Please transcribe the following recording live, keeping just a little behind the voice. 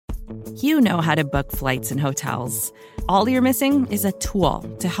You know how to book flights and hotels. All you're missing is a tool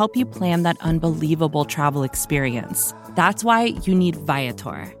to help you plan that unbelievable travel experience. That's why you need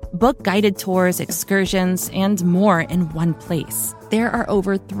Viator. Book guided tours, excursions, and more in one place. There are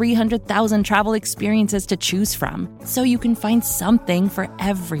over 300,000 travel experiences to choose from, so you can find something for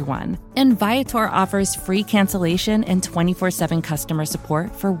everyone. And Viator offers free cancellation and 24/7 customer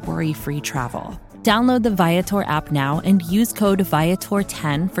support for worry-free travel. Download the Viator app now and use code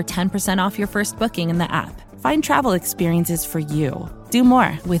Viator10 for 10% off your first booking in the app. Find travel experiences for you. Do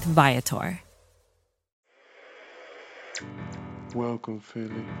more with Viator. Welcome,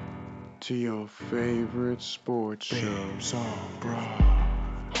 Philly, to your favorite sports show,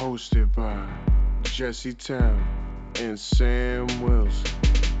 hosted by Jesse Towne and Sam Wilson.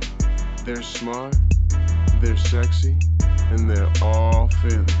 They're smart, they're sexy, and they're all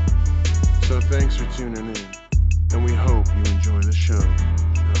Philly. So thanks for tuning in, and we hope you enjoy the show.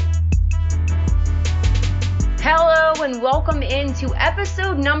 Hello and welcome into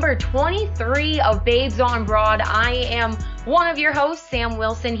episode number 23 of Babes on Broad. I am one of your hosts, Sam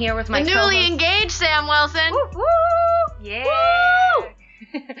Wilson, here with my newly engaged Sam Wilson. Woo, woo, yeah. Woo!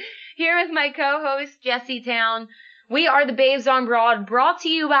 Here with my co-host, Jesse Towne. We are the Babes on Broad, brought to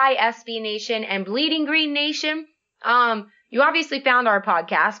you by SBNation and Bleeding Green Nation. You obviously found our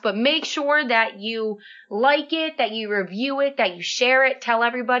podcast, but make sure that you like it, that you review it, that you share it, tell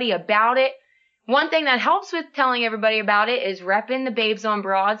everybody about it. One thing that helps with telling everybody about it is repping the Babes on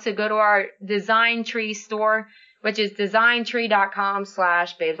Broad. So go to our Design Tree store, which is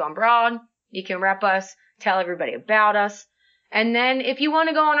designtree.com/babesonbroad. You can rep us, tell everybody about us. And then if you want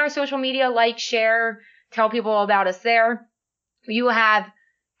to go on our social media, like, share, tell people about us there. You will have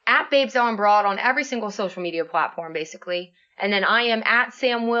at Babes on Broad on every single social media platform, basically. And then I am at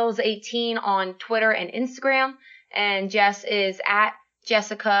SamWills18 on Twitter and Instagram. And Jess is at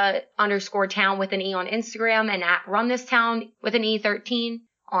Jessica_Towne with an E on Instagram and at RunThisTown with an E13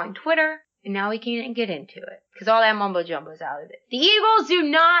 on Twitter. And now we can get into it because all that mumbo jumbo is out of it. The Eagles do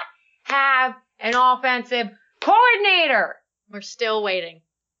not have an offensive coordinator. We're still waiting.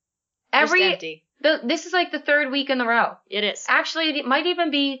 Just empty. This is like the third week in a row. It is. Actually, it might even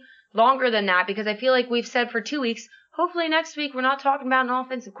be longer than that because I feel like we've said for 2 weeks, hopefully next week we're not talking about an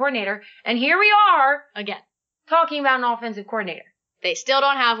offensive coordinator. And here we are. Again. Talking about an offensive coordinator. They still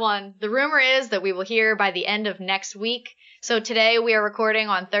don't have one. The rumor is that we will hear by the end of next week. So today we are recording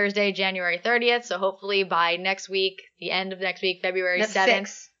on Thursday, January 30th. So hopefully by next week, the end of next week, February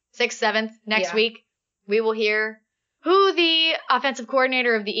 7th, 6th, 7th, next week, we will hear who the offensive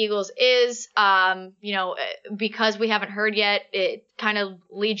coordinator of the Eagles is. Because we haven't heard yet, it kind of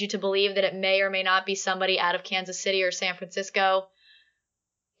leads you to believe that it may or may not be somebody out of Kansas City or San Francisco.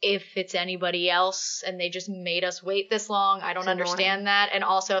 If it's anybody else and they just made us wait this long, I don't understand that. And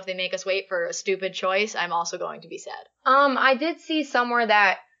also, if they make us wait for a stupid choice, I'm also going to be sad. I did see somewhere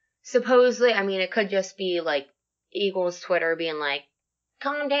that supposedly, it could just be like Eagles Twitter being like,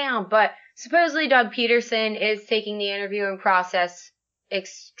 calm down. But supposedly Doug Peterson is taking the interviewing process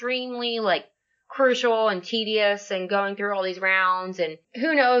extremely crucial and tedious and going through all these rounds. And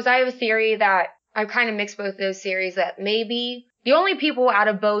who knows? I have a theory that I've kind of mixed both those theories that maybe the only people out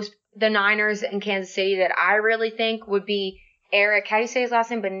of both the Niners and Kansas City that I really think would be Eric, how do you say his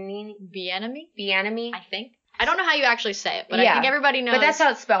last name? Bieniemy? I think. I don't know how you actually say it, but I think everybody knows. But that's how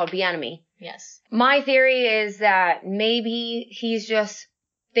it's spelled, Bieniemy. Yes. My theory is that maybe he's just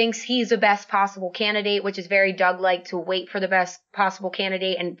thinks he's the best possible candidate, which is very Doug-like to wait for the best possible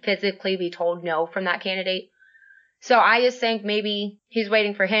candidate and physically be told no from that candidate. So I just think maybe he's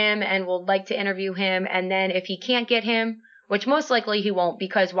waiting for him and would like to interview him. And then if he can't get him, which most likely he won't,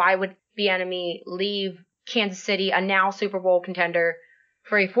 because why would Bieniemy leave Kansas City, a now Super Bowl contender,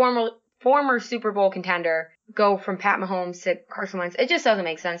 for a former Super Bowl contender, go from Pat Mahomes to Carson Wentz? It just doesn't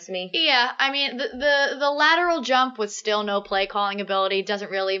make sense to me. Yeah, the lateral jump with still no play calling ability doesn't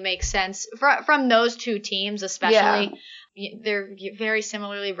really make sense from those two teams, especially. Yeah. They're very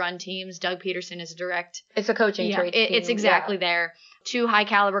similarly run teams. Doug Peterson is direct. It's a coaching tree. It's exactly there. Two high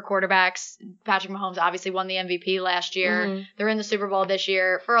caliber quarterbacks. Patrick Mahomes obviously won the MVP last year. Mm-hmm. They're in the Super Bowl this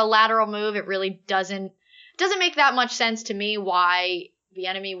year. For a lateral move, it really doesn't make that much sense to me why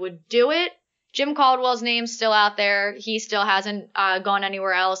Bieniemy would do it. Jim Caldwell's name's still out there. He still hasn't gone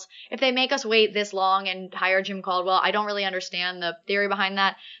anywhere else. If they make us wait this long and hire Jim Caldwell, I don't really understand the theory behind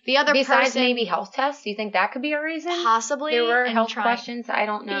that. The other Besides maybe health tests, do you think that could be a reason? Possibly. There were health questions. I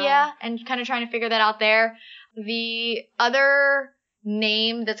don't know. Yeah, and kind of trying to figure that out there. The other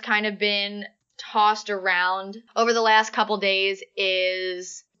name that's kind of been tossed around over the last couple days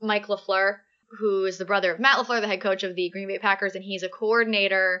is Mike LaFleur, who is the brother of Matt LaFleur, the head coach of the Green Bay Packers, and he's a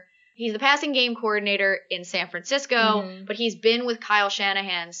coordinator He's the passing game coordinator in San Francisco, but he's been with Kyle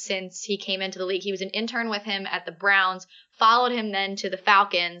Shanahan since he came into the league. He was an intern with him at the Browns, followed him then to the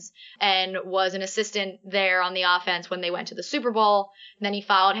Falcons, and was an assistant there on the offense when they went to the Super Bowl. And then he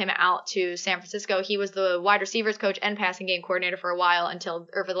followed him out to San Francisco. He was the wide receivers coach and passing game coordinator for a while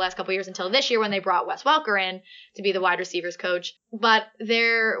for the last couple of years until this year when they brought Wes Welker in to be the wide receivers coach. But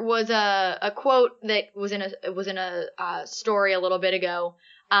there was a quote that was in a story a little bit ago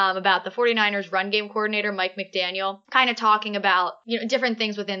about the 49ers run game coordinator, Mike McDaniel, kind of talking about, different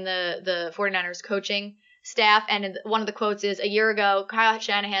things within the 49ers coaching staff. And one of the quotes is, a year ago, Kyle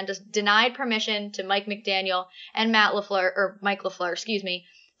Shanahan just denied permission to Mike McDaniel and Mike LaFleur,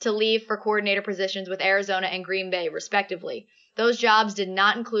 to leave for coordinator positions with Arizona and Green Bay, respectively. Those jobs did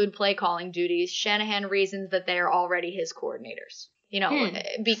not include play calling duties. Shanahan reasons that they are already his coordinators.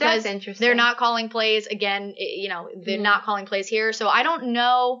 Because they're not calling plays again, they're not calling plays here. So I don't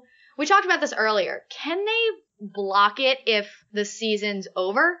know. We talked about this earlier. Can they block it if the season's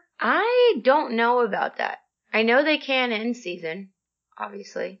over? I don't know about that. I know they can in season,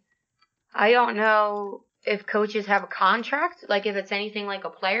 obviously. I don't know if coaches have a contract, like if it's anything like a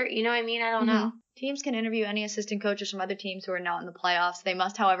player. You know what I mean? I don't know. Teams can interview any assistant coaches from other teams who are not in the playoffs. They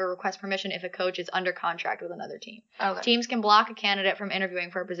must, however, request permission if a coach is under contract with another team. Okay. Teams can block a candidate from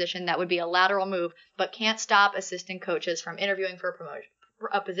interviewing for a position that would be a lateral move, but can't stop assistant coaches from interviewing for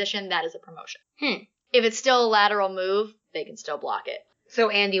a position that is a promotion. If it's still a lateral move, they can still block it. So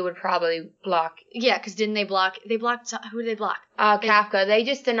Andy would probably block. Yeah, because didn't they block? Who did they block? Kafka. They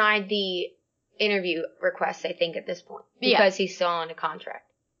just denied the interview request, I think, at this point, because he's still on a contract.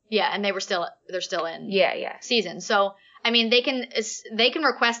 Yeah, and they're still in yeah season. So I mean, they can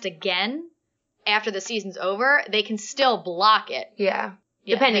request again after the season's over. They can still block it. Yeah,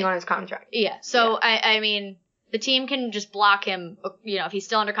 depending on his contract. Yeah. So I mean, the team can just block him. If he's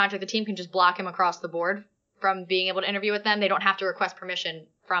still under contract, the team can just block him across the board from being able to interview with them. They don't have to request permission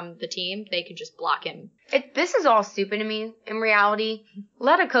from the team. They can just block him. This is all stupid to me. In reality,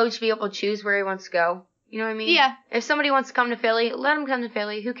 let a coach be able to choose where he wants to go. You know what I mean? Yeah. If somebody wants to come to Philly, let him come to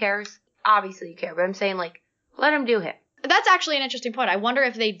Philly. Who cares? Obviously you care, but I'm saying, let him do it. That's actually an interesting point. I wonder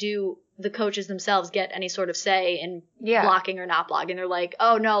if the coaches themselves get any sort of say in blocking or not blocking. They're like,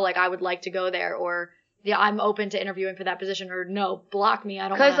 oh, no, I would like to go there, or I'm open to interviewing for that position, or no, block me. I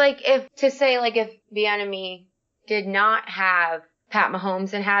don't want to. Because, if Bieniemy did not have Pat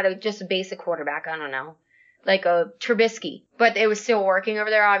Mahomes and had just a basic quarterback, I don't know, like a Trubisky, but it was still working over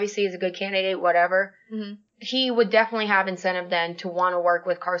there. Obviously, he's a good candidate, whatever. He would definitely have incentive then to want to work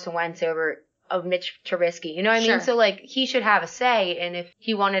with Carson Wentz over of Mitch Trubisky. You know what I mean? So, he should have a say, and if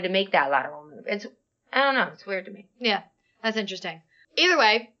he wanted to make that lateral move. I don't know. It's weird to me. Yeah, that's interesting. Either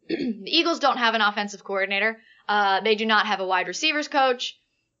way, the Eagles don't have an offensive coordinator. They do not have a wide receivers coach.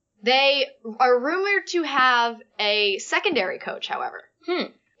 They are rumored to have a secondary coach, however.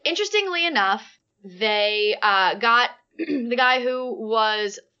 Interestingly enough, they got the guy who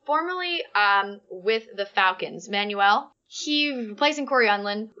was formerly with the Falcons, Manuel. He replacing Corey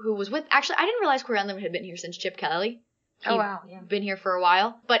Unlin, who was with... Actually, I didn't realize Corey Unlin had been here since Chip Kelly. Oh, wow. Yeah. Been here for a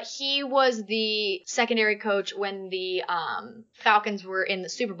while. But he was the secondary coach when the Falcons were in the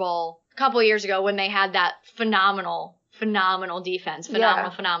Super Bowl a couple of years ago when they had that phenomenal defense,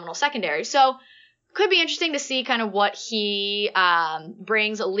 phenomenal secondary. So could be interesting to see kind of what he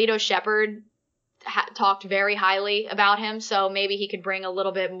brings. Alito Shepherd talked very highly about him, so maybe he could bring a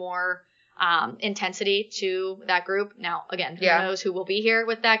little bit more intensity to that group. Now, again, who knows who will be here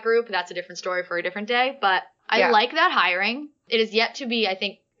with that group? That's a different story for a different day, but I like that hiring. It is yet to be, I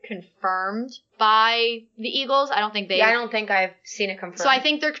think, confirmed by the Eagles. I don't think I don't think I've seen it confirmed. So I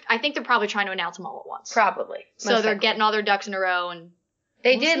think they're probably trying to announce them all at once. Probably. So they're getting all their ducks in a row, and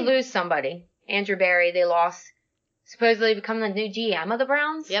they did lose somebody. Andrew Berry, they lost. Supposedly become the new GM of the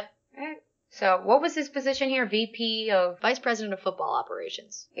Browns. Yep. Right. So what was his position here? VP of Vice President of Football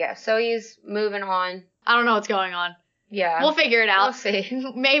Operations. Yeah. So he's moving on. I don't know what's going on. Yeah. We'll figure it out. We'll see.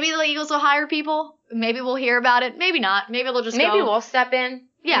 Maybe the Eagles will hire people. Maybe we'll hear about it. Maybe not. Maybe they'll just Maybe we'll step in.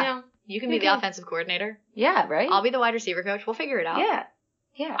 Yeah. You can be the offensive coordinator. Yeah, right? I'll be the wide receiver coach. We'll figure it out. Yeah.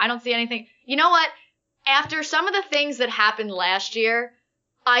 Yeah. I don't see anything. You know what? After some of the things that happened last year,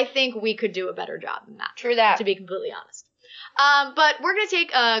 I think we could do a better job than that. True that. To be completely honest. But we're going to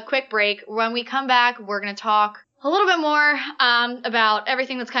take a quick break. When we come back, we're going to talk a little bit more about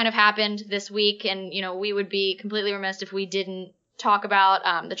everything that's kind of happened this week. And, we would be completely remiss if we didn't talk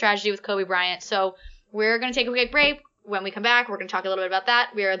about the tragedy with Kobe Bryant. So we're going to take a quick break. When we come back, we're going to talk a little bit about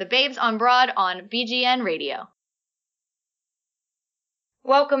that. We are the Babes on Broad on BGN Radio.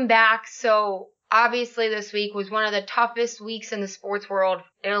 Welcome back. So obviously this week was one of the toughest weeks in the sports world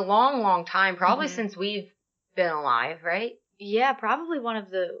in a long, long time, probably since we've been alive, right? Yeah, probably one of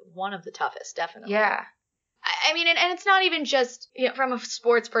the toughest, definitely. Yeah. I mean, and it's not even just, you know, from a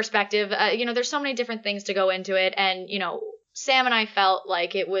sports perspective, you know, there's so many different things to go into it. And, you know, Sam and I felt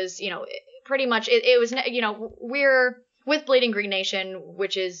like it was, you know, pretty much, it was, you know, we're with Bleeding Green Nation,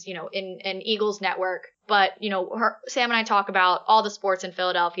 which is, you know, in an Eagles network. But, you know, Sam and I talk about all the sports in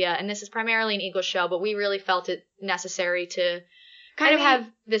Philadelphia, and this is primarily an Eagles show, but we really felt it necessary to kind of have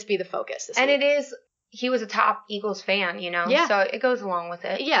this be the focus this week. It is, he was a top Eagles fan, you know, so it goes along with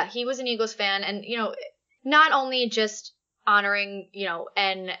it. Yeah, he was an Eagles fan, and, you know, not only just honoring, you know,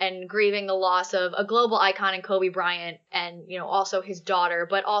 and grieving the loss of a global icon in Kobe Bryant and, you know, also his daughter,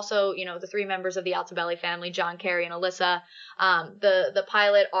 but also, you know, the three members of the Altobelli family, John, Carrie, and Alyssa, the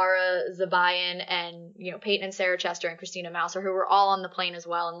pilot, Ara Zabayan, and, you know, Peyton and Sarah Chester and Christina Mouser, who were all on the plane as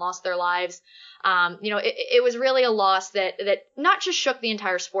well and lost their lives. You know, it was really a loss that not just shook the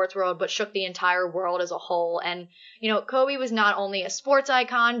entire sports world, but shook the entire world as a whole. And, you know, Kobe was not only a sports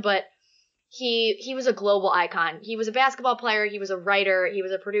icon, but he was a global icon. He was a basketball player. He was a writer. He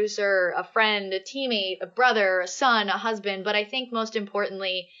was a producer, a friend, a teammate, a brother, a son, a husband. But I think most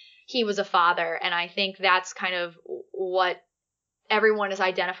importantly, he was a father. And I think that's kind of what everyone is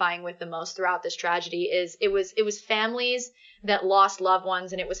identifying with the most throughout this tragedy is it was families that lost loved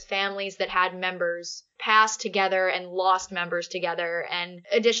ones, and it was families that had members pass together and lost members together. And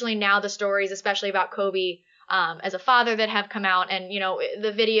additionally, now the stories, especially about Kobe, as a father, that have come out, and, you know,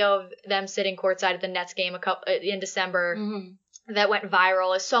 the video of them sitting courtside at the Nets game in December that went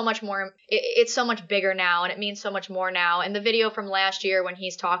viral is so much more, it's so much bigger now, and it means so much more now. And the video from last year when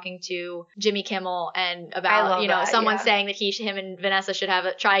he's talking to Jimmy Kimmel and about, you know, someone saying that him and Vanessa should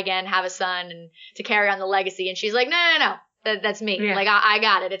try again, have a son, and to carry on the legacy. And she's like, no, that's me. Yeah. Like, I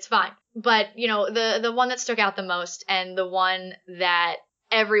got it. It's fine. But, you know, the one that stuck out the most, and the one that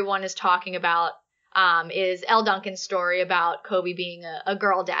everyone is talking about, is Elle Duncan's story about Kobe being a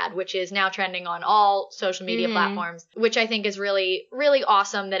girl dad, which is now trending on all social media platforms, which I think is really, really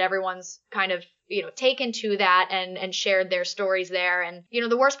awesome that everyone's kind of, you know, taken to that and shared their stories there. And, you know,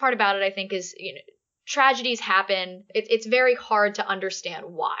 the worst part about it, I think, is, you know, tragedies happen. It's very hard to understand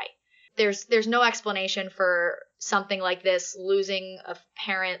why. There's no explanation for something like this, losing a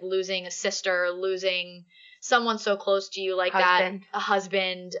parent, losing a sister, losing someone so close to you like that, a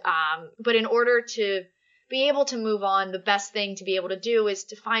husband. But in order to be able to move on, the best thing to be able to do is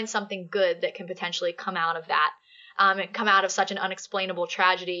to find something good that can potentially come out of that, and come out of such an unexplainable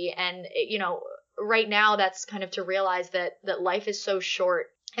tragedy. And, you know, right now that's kind of to realize that life is so short,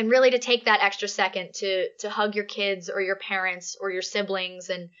 and really to take that extra second to hug your kids or your parents or your siblings,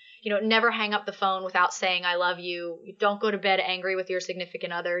 and, you know, never hang up the phone without saying, I love you. Don't go to bed angry with your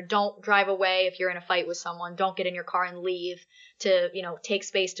significant other. Don't drive away if you're in a fight with someone. Don't get in your car and leave to, you know, take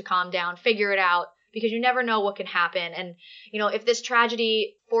space to calm down, figure it out, because you never know what can happen. And, you know, if this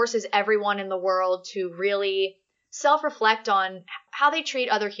tragedy forces everyone in the world to really self-reflect on how they treat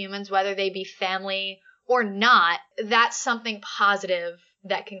other humans, whether they be family or not, that's something positive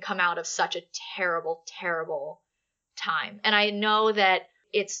that can come out of such a terrible, terrible time. And I know that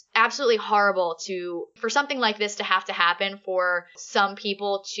it's absolutely horrible for something like this to have to happen, for some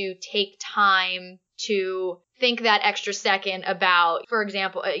people to take time to think that extra second about, for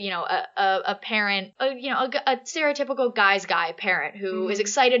example, you know, a parent, you know, a stereotypical guy's guy parent who is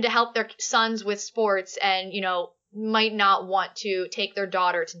excited to help their sons with sports and, you know, might not want to take their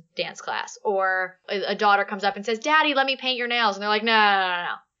daughter to dance class, or a daughter comes up and says, Daddy, let me paint your nails. And they're like, no.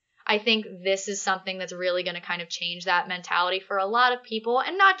 I think this is something that's really going to kind of change that mentality for a lot of people,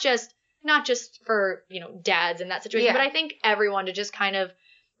 and not just for, you know, dads in that situation, but I think everyone to just kind of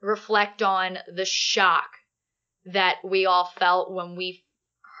reflect on the shock that we all felt when we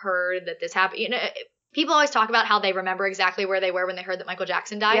heard that this happened. You know, people always talk about how they remember exactly where they were when they heard that Michael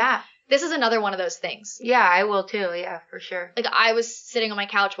Jackson died. Yeah. This is another one of those things. Yeah, I will too. Yeah, for sure. Like, I was sitting on my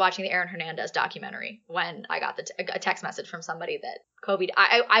couch watching the Aaron Hernandez documentary when I got a text message from somebody that Kobe.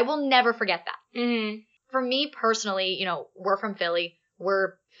 I will never forget that. Mm-hmm. For me personally, you know, we're from Philly.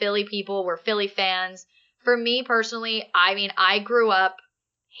 We're Philly people. We're Philly fans. For me personally, I mean, I grew up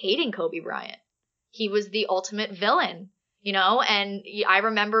hating Kobe Bryant. He was the ultimate villain, you know, and I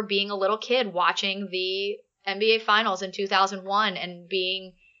remember being a little kid watching the NBA Finals in 2001 and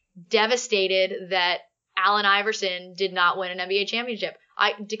being devastated that Allen Iverson did not win an NBA championship.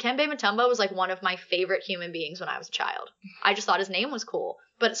 Dikembe Mutombo was like one of my favorite human beings when I was a child. I just thought his name was cool.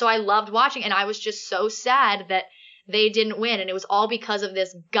 But so I loved watching, and I was just so sad that they didn't win. And it was all because of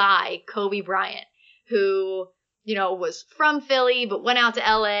this guy, Kobe Bryant, who, you know, was from Philly but went out to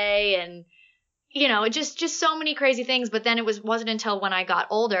LA, and, just so many crazy things. But then it wasn't until when I got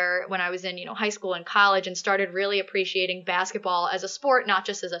older, when I was in, high school and college, and started really appreciating basketball as a sport, not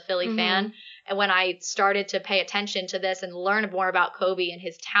just as a Philly fan. And when I started to pay attention to this and learn more about Kobe and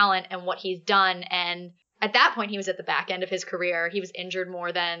his talent and what he's done. And at that point, he was at the back end of his career. He was injured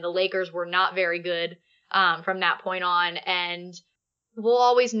more than. The Lakers were not very good from that point on. And we'll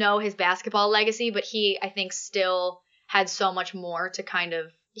always know his basketball legacy, but he, I think, still had so much more to kind of.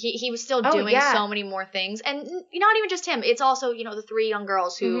 He was still doing so many more things. And not even just him. It's also, the 3 young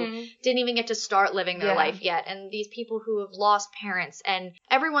girls who didn't even get to start living their life yet. And these people who have lost parents. And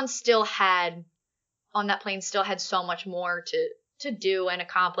everyone still had, on that plane, still had so much more to do and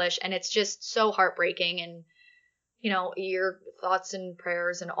accomplish. And it's just so heartbreaking. And, your thoughts and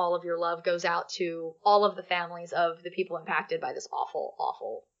prayers and all of your love goes out to all of the families of the people impacted by this awful,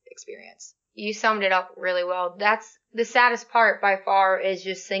 awful experience. You summed it up really well. That's the saddest part by far, is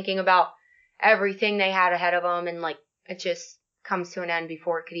just thinking about everything they had ahead of them, and it just comes to an end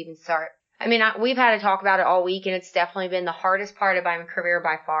before it could even start. I mean, we've had to talk about it all week, and it's definitely been the hardest part of my career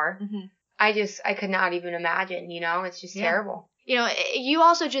by far. I could not even imagine, it's just terrible. You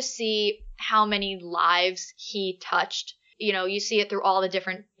also just see how many lives he touched. You see it through all the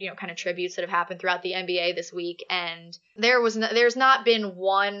different, kind of tributes that have happened throughout the NBA this week. And there's not been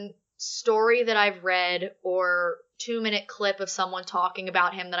one story that I've read or 2-minute clip of someone talking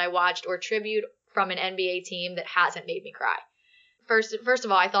about him that I watched, or tribute from an NBA team, that hasn't made me cry. First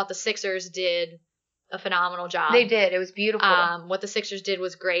of all, I thought the Sixers did a phenomenal job. They did. It was beautiful. What the Sixers did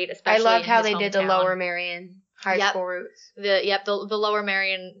was great, especially I loved how they hometown. did the Lower Merion high school routes. The Lower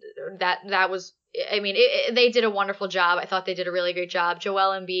Merion, that was, I mean, they did a wonderful job. I thought they did a really great job.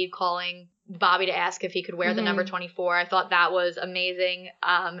 Joel Embiid calling Bobby to ask if he could wear the number 24. I thought that was amazing.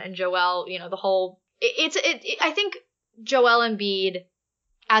 And Joel, the whole, I think Joel Embiid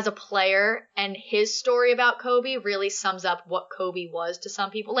as a player and his story about Kobe really sums up what Kobe was to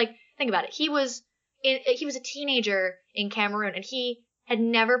some people. Think about it. He was a teenager in Cameroon, and he had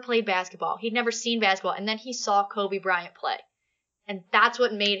never played basketball. He'd never seen basketball. And then he saw Kobe Bryant play. And that's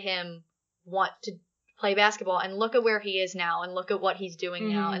what made him want to play basketball. And look at where he is now, and look at what he's doing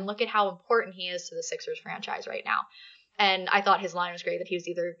now, and look at how important he is to the Sixers franchise right now. And I thought his line was great, that he was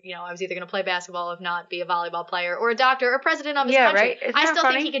either, I was either going to play basketball, if not be a volleyball player or a doctor or president of his country. Right. I still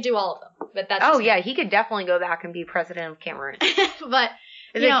think he could do all of them. But that's he could definitely go back and be president of Cameroon. But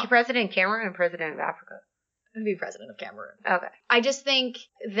is it president of Cameroon or president of Africa? I'd be president of Cameroon. Okay. I just think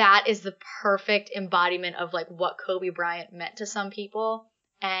that is the perfect embodiment of what Kobe Bryant meant to some people.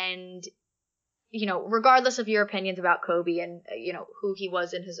 And regardless of your opinions about Kobe and, who he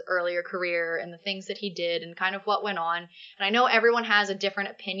was in his earlier career and the things that he did and kind of what went on. And I know everyone has a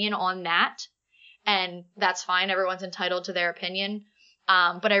different opinion on that, and that's fine. Everyone's entitled to their opinion.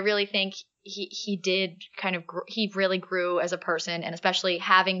 But I really think he did he really grew as a person, and especially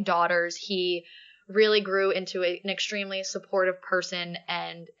having daughters, he really grew into an extremely supportive person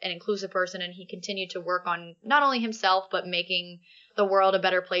and an inclusive person. And he continued to work on not only himself, but making the world a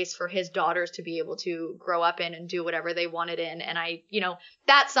better place for his daughters to be able to grow up in and do whatever they wanted in. And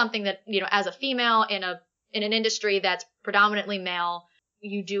that's something that, as a female in an industry that's predominantly male,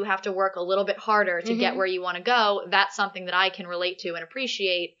 you do have to work a little bit harder to get where you want to go. That's something that I can relate to and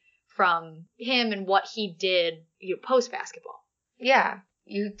appreciate from him and what he did, post basketball. Yeah.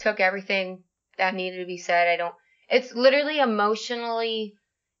 You took everything that needed to be said. It's literally emotionally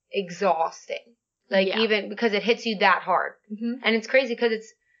exhausting. Even because it hits you that hard. And it's crazy because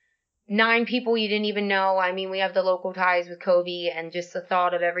it's 9 people you didn't even know. I mean, we have the local ties with Kobe, and just the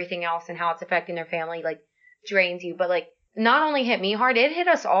thought of everything else and how it's affecting their family, drains you. But, not only hit me hard, it hit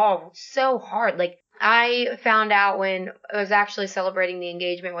us all so hard. I found out when I was actually celebrating the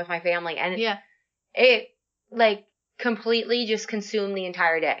engagement with my family, and it completely just consumed the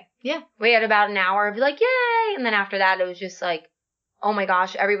entire day. Yeah. We had about an hour of yay! And then after that, it was just oh my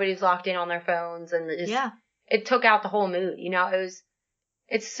gosh, everybody's locked in on their phones, and it took out the whole mood.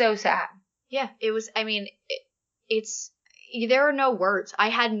 It's so sad. Yeah, it was. I mean, there are no words. I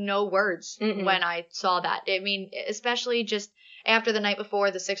had no words when I saw that. I mean, especially just after the night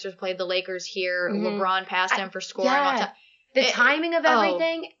before the Sixers played the Lakers here, LeBron passed him for scoring all time. The timing of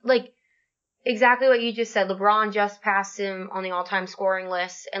everything, exactly what you just said. LeBron just passed him on the all-time scoring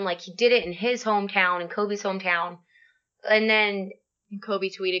list, and he did it in his hometown, in Kobe's hometown, and then. And Kobe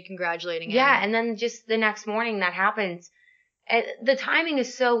tweeted congratulating him. Yeah, and then just the next morning that happens. And the timing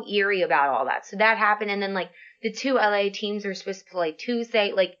is so eerie about all that. So that happened, and then the 2 LA teams are supposed to play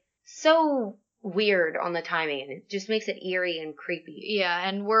Tuesday. So weird on the timing, and it just makes it eerie and creepy. Yeah,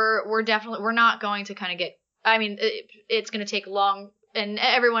 and we're not going to kind of get. I mean, it's going to take long and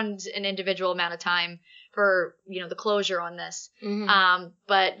everyone's an individual amount of time for, the closure on this.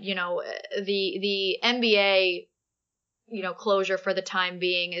 But, the NBA, closure for the time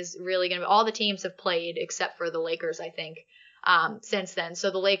being is really going to be, all the teams have played except for the Lakers, I think, since then.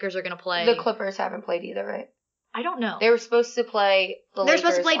 So the Lakers are going to play. The Clippers haven't played either, right? I don't know. They were supposed to play They're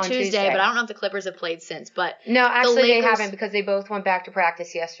supposed to play Tuesday, but I don't know if the Clippers have played since. But no, actually they haven't, because they both went back to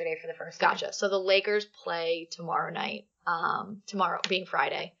practice yesterday for the first time. Gotcha. So the Lakers play tomorrow night. Tomorrow being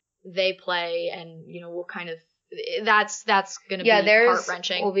Friday, they play, and we'll kind of that's going to be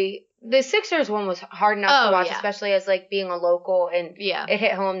heart-wrenching. The Sixers one was hard enough to watch, especially as like being a local, and it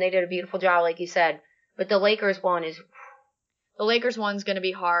hit home. They did a beautiful job, like you said. But the Lakers one's going to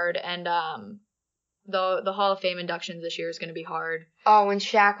be hard, and the Hall of Fame inductions this year is going to be hard. Oh, when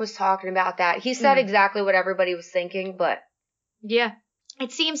Shaq was talking about that, he said exactly what everybody was thinking, but yeah,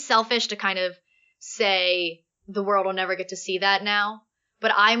 it seems selfish to kind of say the world will never get to see that now.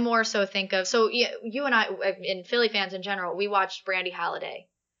 But I more so think of, so you and I, and Philly fans in general, we watched Brandy Halliday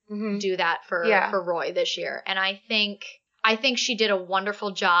do that for Roy this year. And I think she did a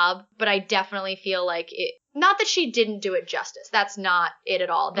wonderful job, but I definitely feel like it, not that she didn't do it justice. That's not it at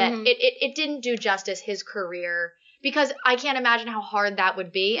all. That it didn't do justice his career, because I can't imagine how hard that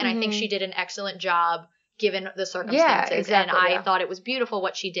would be. And I think she did an excellent job given the circumstances. Yeah, exactly, and I thought it was beautiful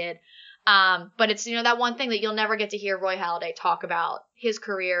what she did. But it's, that one thing that you'll never get to hear Roy Halladay talk about his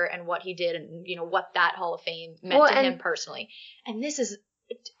career and what he did and, what that Hall of Fame meant to him personally. And this is,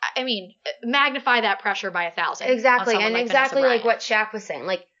 magnify that pressure by 1,000. Exactly. And exactly like what Shaq was saying.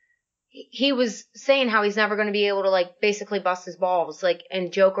 Like, he was saying how he's never going to be able to, like, basically bust his balls, like,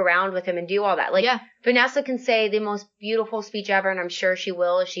 and joke around with him and do all that. Like, Vanessa can say the most beautiful speech ever, and I'm sure she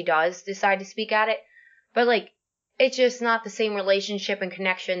will if she does decide to speak at it. But, like, it's just not the same relationship and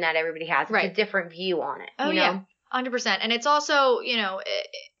connection that everybody has. It's a different view on it. Oh, yeah. 100%. And it's also,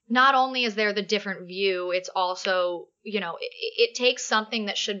 not only is there the different view, it's also, it takes something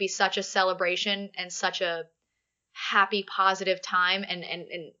that should be such a celebration and such a happy, positive time. And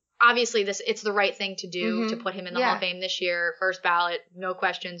obviously it's the right thing to do to put him in the Hall of Fame this year. First ballot, no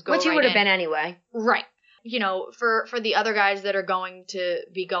questions, go right in. Which he would have been anyway. Right. For the other guys that are going to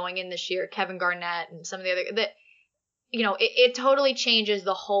be going in this year, Kevin Garnett and some of the other, it totally changes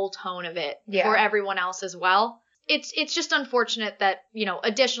the whole tone of it for everyone else as well. It's just unfortunate that,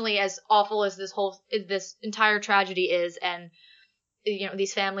 additionally, as awful as this entire tragedy is, and,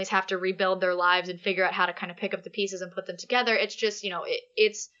 these families have to rebuild their lives and figure out how to kind of pick up the pieces and put them together. It's just,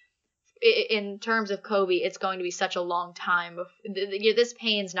 it's in terms of Kobe, it's going to be such a long time. This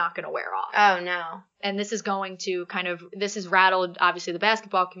pain's not going to wear off. Oh, no. And this is going to this has rattled, obviously, the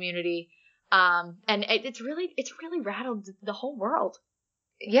basketball community. And it's really rattled the whole world.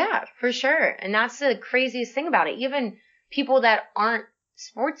 Yeah, for sure. And that's the craziest thing about it. Even people that aren't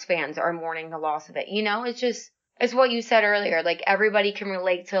sports fans are mourning the loss of it. It's what you said earlier. Like, everybody can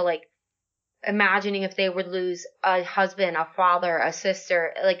relate to, like, imagining if they would lose a husband, a father, a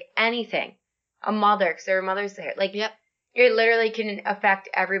sister, like anything, a mother, because there are mothers there. Like, it literally can affect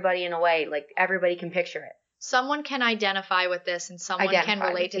everybody in a way. Like, everybody can picture it. Someone can identify with this, and someone can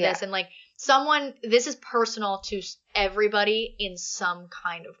relate to this, and, like, this is personal to everybody in some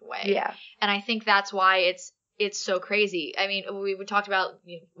kind of way. Yeah. And I think that's why it's so crazy. I mean, we talked about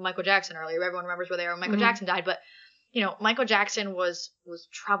Michael Jackson earlier. Everyone remembers where they were when Michael Jackson died, but Michael Jackson was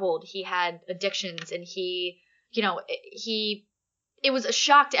troubled. He had addictions, and it was a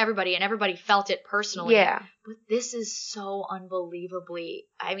shock to everybody, and everybody felt it personally. Yeah. But this is so unbelievably,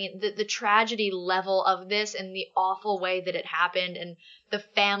 I mean, the tragedy level of this and the awful way that it happened and the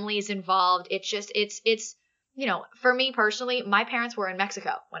families involved. It's for me personally, my parents were in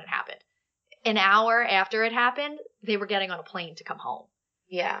Mexico when it happened. An hour after it happened, they were getting on a plane to come home.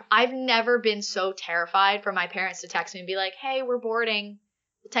 Yeah. I've never been so terrified for my parents to text me and be like, hey, we're boarding.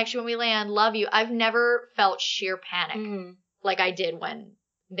 We'll text you when we land. Love you. I've never felt sheer panic like I did when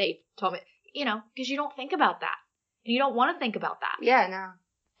they told me, because you don't think about that. And you don't want to think about that. Yeah, no.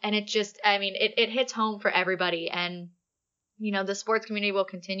 And it just, I mean, it hits home for everybody. And, the sports community will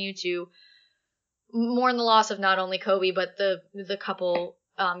continue to mourn the loss of not only Kobe, but the couple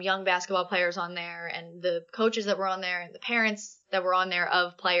young basketball players on there, and the coaches that were on there, and the parents that were on there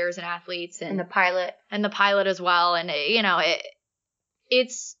of players and athletes, and the pilot as well. And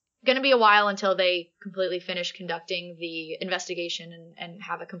it's going to be a while until they completely finish conducting the investigation and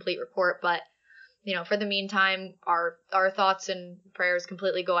have a complete report. But for the meantime, our thoughts and prayers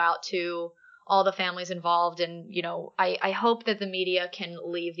completely go out to all the families involved. And I hope that the media can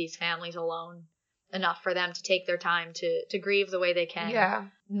leave these families alone enough for them to take their time to grieve the way they can. Yeah.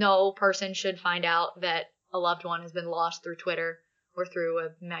 No person should find out that a loved one has been lost through Twitter or through a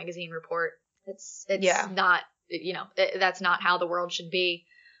magazine report. It's Yeah. not, that's not how the world should be.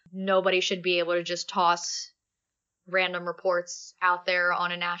 Nobody should be able to just toss random reports out there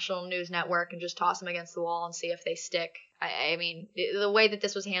on a national news network and just toss them against the wall and see if they stick. I mean, the way that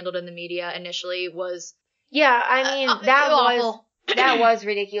this was handled in the media initially was that was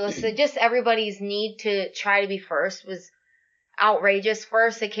ridiculous. So just everybody's need to try to be first was outrageous.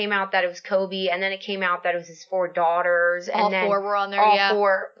 First, it came out that it was Kobe, and then it came out that it was his 4 daughters. And all then 4 were on there, all yeah.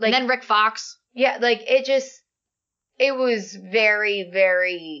 4. Like, and then Rick Fox. Yeah, like, it was very,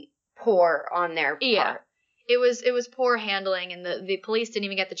 very poor on their part. Yeah. It was poor handling, and the police didn't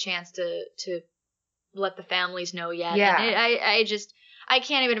even get the chance to let the families know yet. Yeah. And I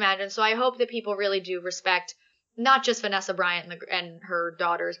can't even imagine. So I hope that people really do respect not just Vanessa Bryant and her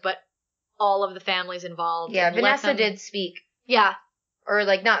daughters, but all of the families involved. Yeah, Vanessa did speak. Yeah. Or,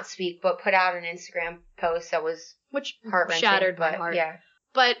 like, not speak, but put out an Instagram post that was heart-wrenching. Shattered my heart. Yeah.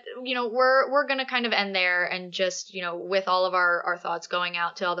 But, we're going to kind of end there and just, with all of our thoughts going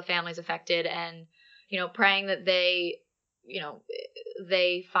out to all the families affected and, praying that they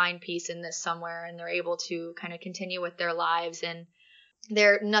find peace in this somewhere and they're able to kind of continue with their lives, and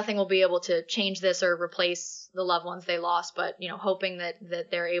nothing will be able to change this or replace the loved ones they lost, but, hoping that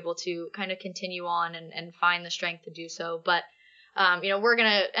they're able to kind of continue on and find the strength to do so. But, we're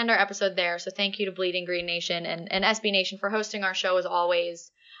going to end our episode there. So thank you to Bleeding Green Nation and SB Nation for hosting our show as always.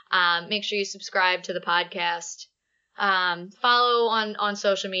 Make sure you subscribe to the podcast. Follow on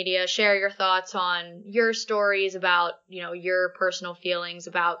social media, share your thoughts on your stories about, your personal feelings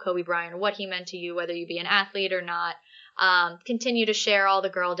about Kobe Bryant, what he meant to you, whether you be an athlete or not. Continue to share all the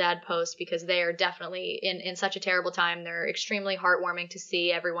Girl Dad posts because they are definitely in such a terrible time. They're extremely heartwarming to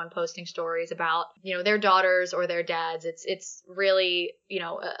see everyone posting stories about, their daughters or their dads. It's really,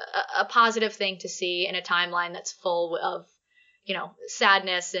 a positive thing to see in a timeline that's full of,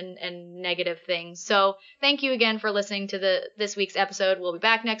 sadness and negative things. So thank you again for listening to this week's episode. We'll be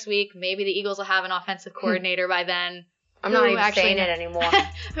back next week. Maybe the Eagles will have an offensive coordinator by then. I'm not even saying it anymore.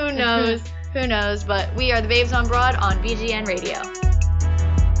 Who knows? Who knows? But we are the Babes on Broad on BGN Radio.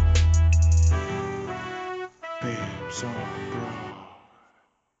 Babes on Broad.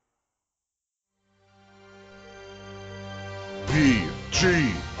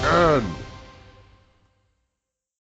 BGN.